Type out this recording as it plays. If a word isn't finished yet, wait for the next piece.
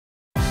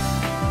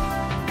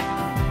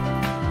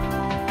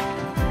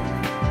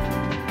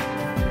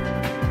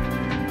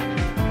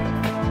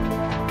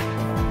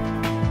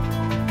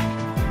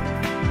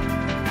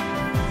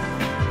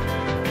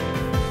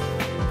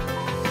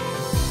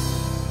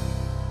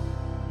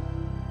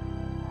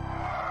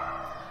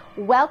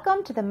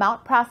Welcome to the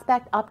Mount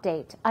Prospect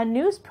Update, a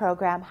news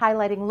program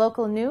highlighting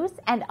local news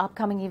and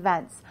upcoming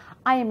events.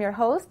 I am your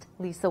host,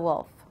 Lisa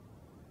Wolf.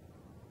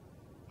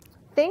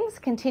 Things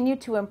continue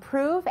to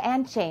improve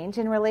and change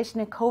in relation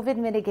to COVID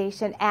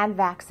mitigation and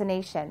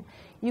vaccination.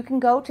 You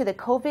can go to the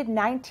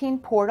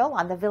COVID-19 portal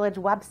on the Village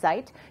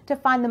website to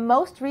find the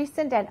most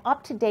recent and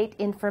up-to-date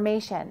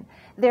information.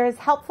 There is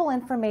helpful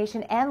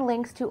information and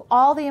links to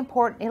all the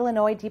important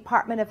Illinois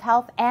Department of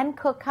Health and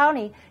Cook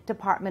County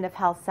Department of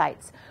Health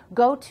sites.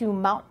 Go to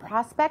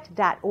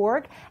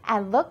mountprospect.org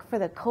and look for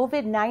the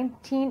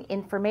COVID-19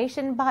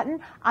 information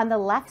button on the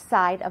left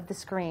side of the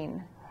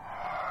screen.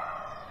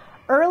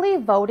 Early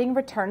voting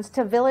returns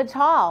to Village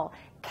Hall.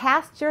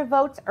 Cast your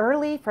votes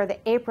early for the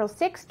April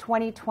 6,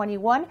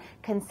 2021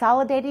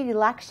 consolidated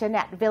election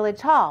at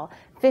Village Hall,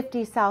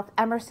 50 South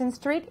Emerson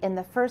Street in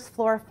the first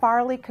floor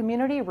Farley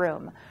Community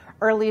Room.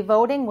 Early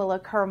voting will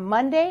occur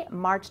Monday,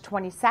 March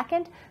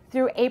 22nd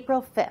through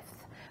April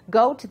 5th.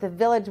 Go to the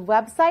Village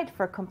website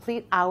for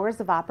complete hours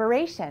of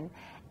operation.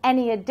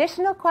 Any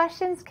additional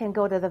questions can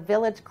go to the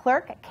Village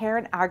Clerk,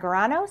 Karen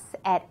Argaranos,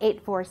 at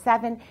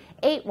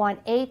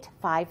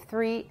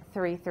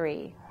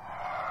 847-818-5333.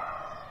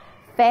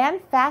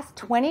 FanFest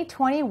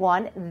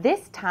 2021,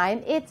 this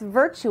time it's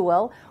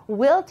virtual,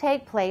 will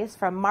take place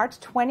from March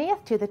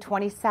 20th to the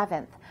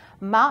 27th.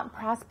 Mount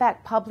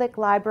Prospect Public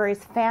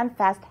Library's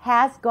FanFest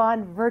has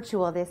gone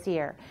virtual this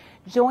year.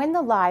 Join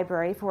the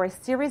library for a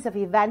series of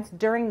events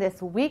during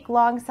this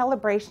week-long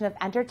celebration of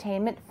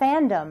entertainment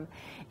fandom.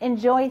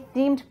 Enjoy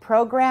themed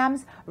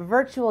programs,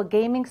 virtual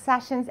gaming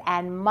sessions,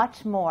 and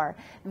much more.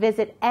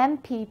 Visit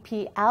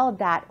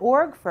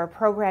mppl.org for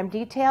program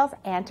details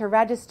and to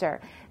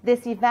register.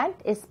 This event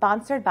is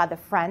sponsored by the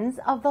Friends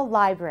of the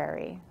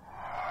Library.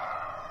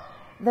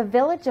 The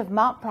Village of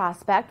Mount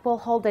Prospect will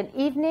hold an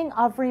evening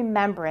of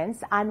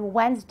remembrance on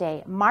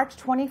Wednesday, March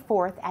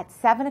 24th at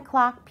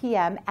 7:00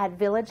 p.m. at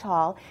Village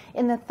Hall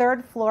in the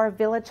third floor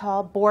Village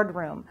Hall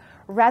boardroom.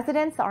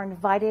 Residents are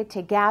invited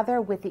to gather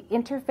with the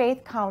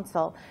Interfaith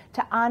Council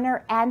to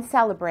honor and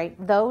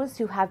celebrate those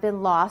who have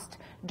been lost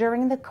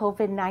during the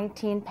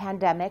COVID-19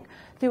 pandemic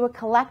through a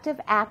collective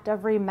act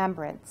of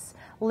remembrance.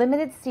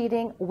 Limited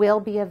seating will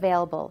be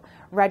available.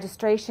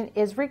 Registration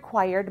is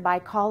required by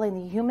calling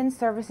the Human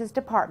Services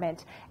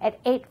Department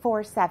at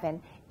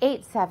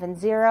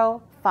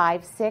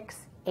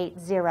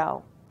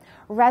 847-870-5680.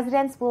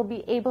 Residents will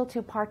be able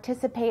to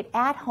participate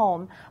at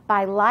home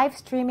by live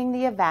streaming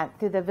the event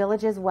through the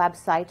Village's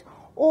website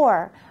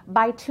or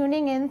by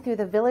tuning in through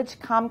the Village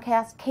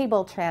Comcast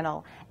cable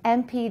channel,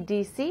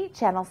 MPDC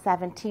Channel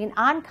 17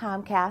 on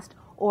Comcast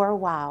or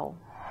WOW.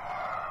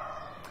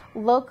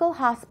 Local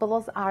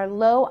hospitals are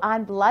low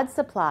on blood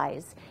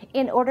supplies.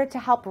 In order to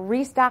help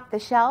restock the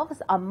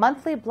shelves, a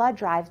monthly blood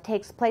drive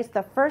takes place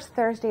the first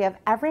Thursday of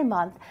every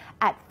month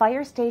at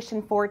Fire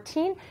Station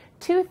 14,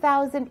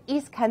 2000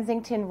 East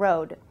Kensington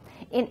Road.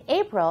 In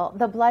April,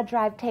 the blood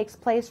drive takes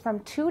place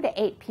from 2 to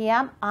 8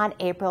 p.m. on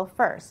April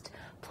 1st.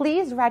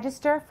 Please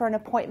register for an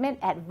appointment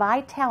at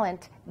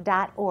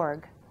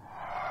vitalent.org.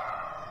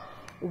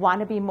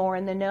 Want to be more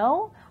in the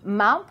know?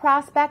 Mount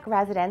Prospect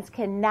residents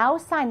can now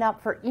sign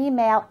up for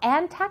email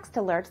and text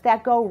alerts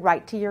that go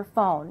right to your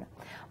phone.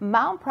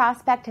 Mount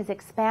Prospect has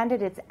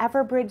expanded its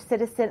Everbridge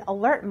Citizen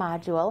Alert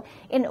module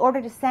in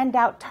order to send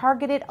out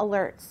targeted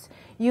alerts.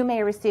 You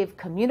may receive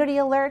community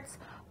alerts,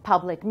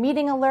 public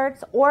meeting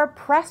alerts, or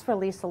press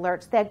release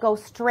alerts that go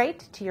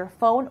straight to your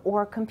phone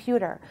or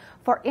computer.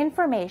 For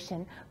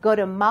information, go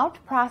to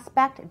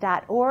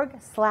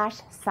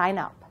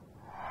mountprospect.org/signup.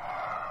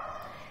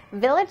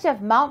 Village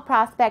of Mount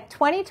Prospect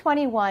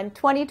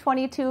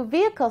 2021-2022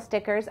 vehicle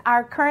stickers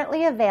are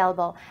currently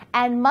available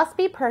and must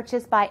be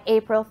purchased by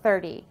April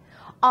 30.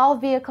 All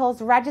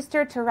vehicles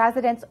registered to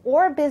residents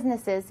or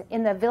businesses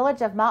in the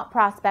Village of Mount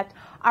Prospect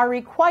are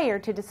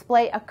required to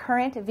display a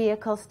current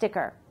vehicle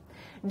sticker.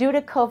 Due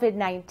to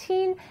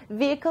COVID-19,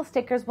 vehicle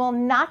stickers will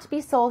not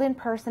be sold in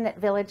person at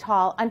Village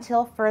Hall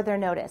until further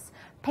notice.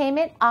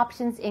 Payment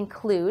options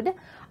include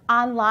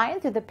online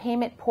through the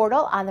payment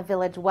portal on the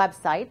Village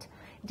website,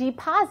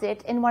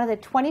 deposit in one of the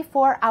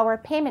 24-hour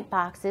payment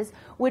boxes,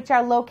 which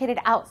are located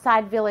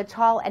outside Village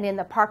Hall and in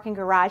the parking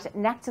garage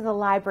next to the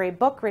library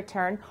book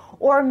return,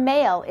 or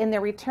mail in the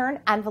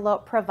return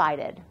envelope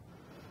provided.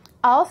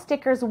 All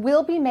stickers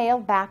will be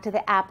mailed back to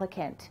the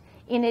applicant.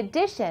 In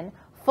addition,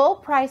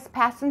 full-price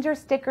passenger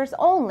stickers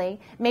only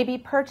may be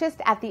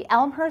purchased at the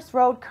Elmhurst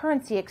Road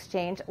Currency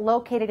Exchange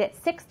located at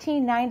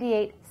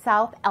 1698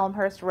 South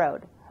Elmhurst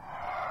Road.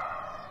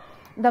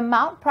 The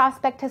Mount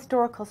Prospect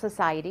Historical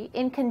Society,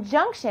 in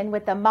conjunction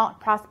with the Mount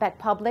Prospect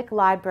Public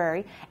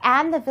Library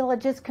and the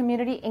Village's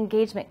Community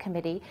Engagement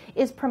Committee,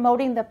 is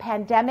promoting the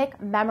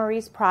Pandemic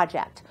Memories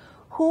Project.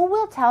 Who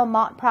will tell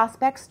Mount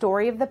Prospect's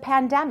story of the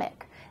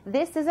pandemic?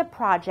 This is a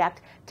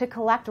project to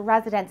collect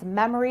residents'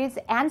 memories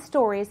and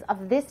stories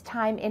of this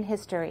time in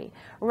history.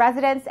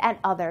 Residents and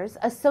others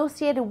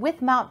associated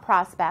with Mount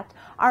Prospect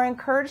are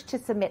encouraged to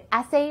submit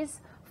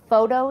essays,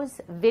 photos,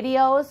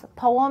 videos,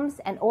 poems,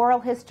 and oral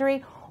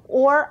history,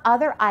 or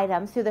other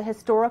items through the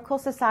Historical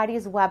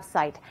Society's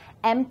website,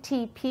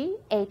 mtphist.org,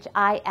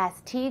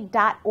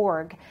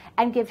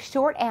 and give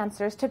short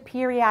answers to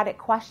periodic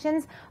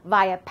questions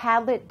via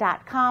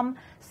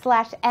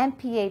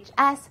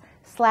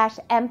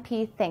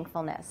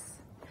padlet.com/mphs/mpthankfulness.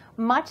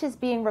 Much is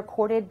being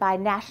recorded by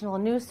national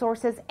news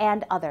sources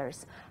and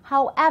others.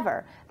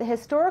 However, the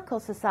Historical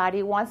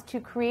Society wants to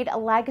create a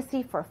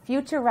legacy for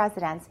future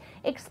residents,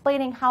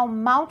 explaining how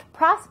Mount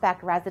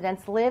Prospect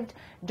residents lived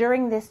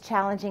during this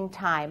challenging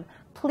time.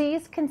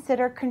 Please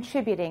consider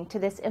contributing to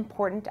this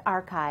important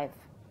archive.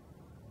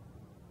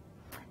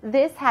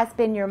 This has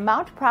been your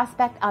Mount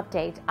Prospect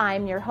Update.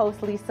 I'm your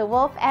host, Lisa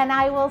Wolf, and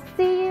I will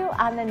see you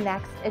on the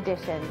next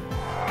edition.